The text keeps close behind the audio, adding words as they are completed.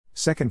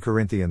2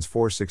 Corinthians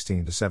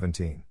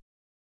 4:16-17.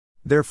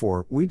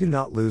 Therefore, we do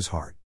not lose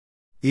heart.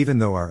 Even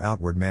though our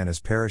outward man is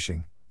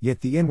perishing,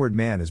 yet the inward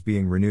man is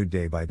being renewed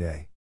day by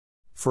day.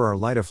 For our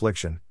light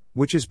affliction,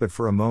 which is but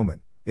for a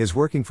moment, is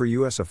working for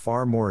you as a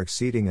far more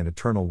exceeding and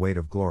eternal weight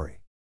of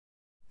glory.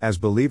 As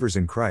believers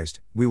in Christ,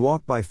 we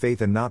walk by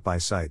faith and not by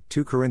sight.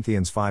 2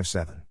 Corinthians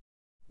 5:7.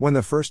 When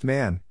the first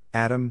man,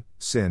 Adam,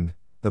 sinned,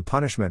 the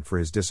punishment for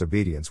his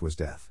disobedience was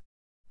death.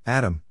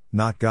 Adam,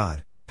 not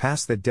God,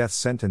 passed that death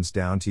sentence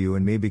down to you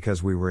and me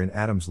because we were in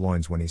Adam's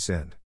loins when he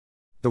sinned.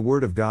 The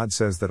Word of God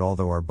says that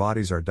although our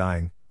bodies are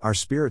dying, our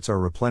spirits are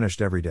replenished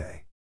every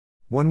day.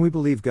 When we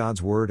believe God's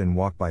Word and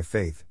walk by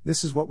faith,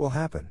 this is what will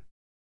happen.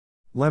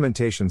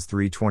 Lamentations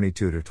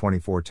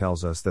 3:22-24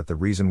 tells us that the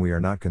reason we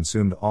are not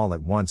consumed all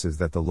at once is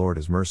that the Lord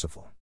is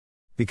merciful.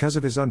 Because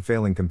of His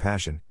unfailing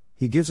compassion,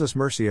 He gives us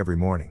mercy every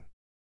morning.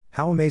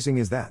 How amazing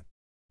is that?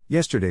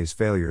 Yesterday's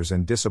failures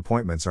and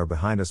disappointments are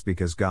behind us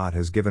because God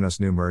has given us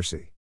new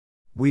mercy.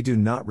 We do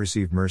not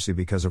receive mercy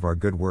because of our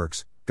good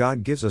works,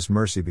 God gives us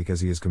mercy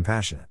because He is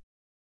compassionate.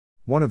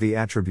 One of the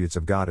attributes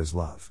of God is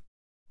love.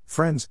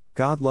 Friends,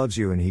 God loves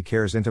you and He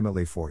cares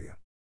intimately for you.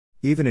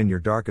 Even in your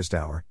darkest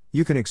hour,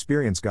 you can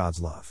experience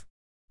God's love.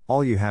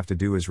 All you have to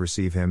do is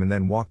receive Him and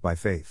then walk by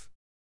faith.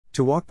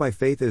 To walk by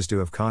faith is to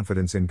have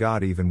confidence in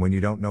God even when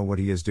you don't know what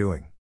He is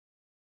doing.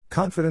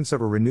 Confidence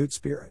of a renewed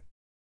spirit.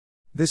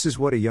 This is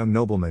what a young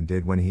nobleman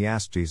did when he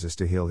asked Jesus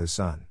to heal his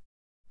son.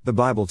 The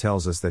Bible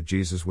tells us that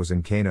Jesus was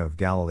in Cana of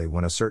Galilee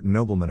when a certain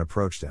nobleman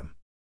approached him.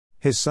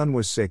 His son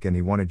was sick and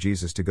he wanted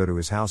Jesus to go to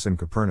his house in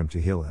Capernaum to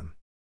heal him.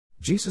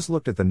 Jesus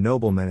looked at the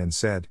nobleman and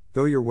said,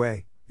 "Go your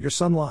way, your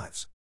son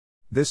lives."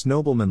 This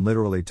nobleman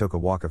literally took a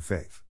walk of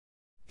faith.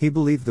 He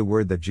believed the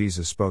word that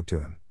Jesus spoke to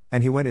him,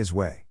 and he went his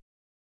way.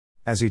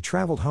 As he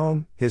traveled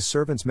home, his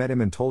servants met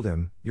him and told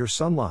him, "Your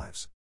son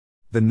lives."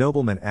 The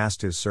nobleman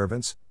asked his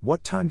servants,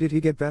 "What time did he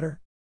get better?"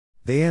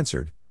 They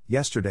answered,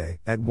 "Yesterday,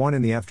 at 1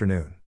 in the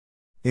afternoon."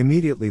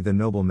 Immediately the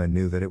nobleman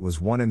knew that it was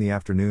 1 in the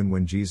afternoon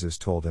when Jesus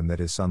told him that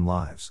his son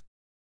lives.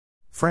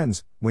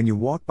 Friends, when you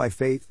walk by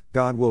faith,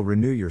 God will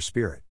renew your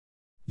spirit.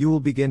 You will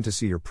begin to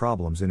see your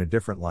problems in a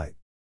different light.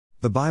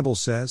 The Bible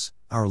says,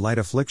 "Our light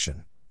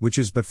affliction, which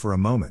is but for a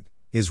moment,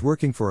 is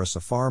working for us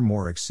a far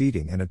more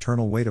exceeding and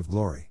eternal weight of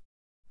glory."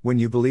 When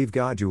you believe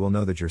God, you will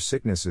know that your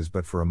sickness is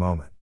but for a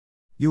moment.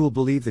 You will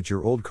believe that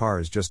your old car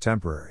is just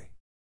temporary.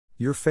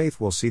 Your faith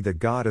will see that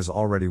God is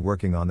already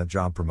working on the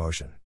job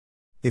promotion.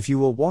 If you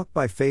will walk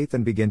by faith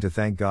and begin to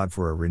thank God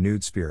for a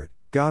renewed spirit,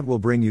 God will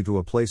bring you to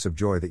a place of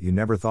joy that you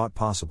never thought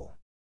possible.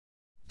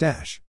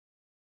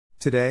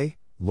 Today,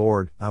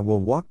 Lord, I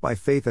will walk by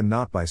faith and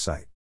not by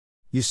sight.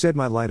 You said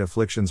my light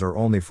afflictions are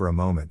only for a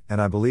moment,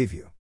 and I believe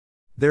you.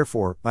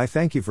 Therefore, I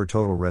thank you for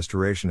total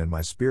restoration in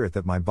my spirit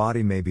that my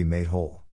body may be made whole.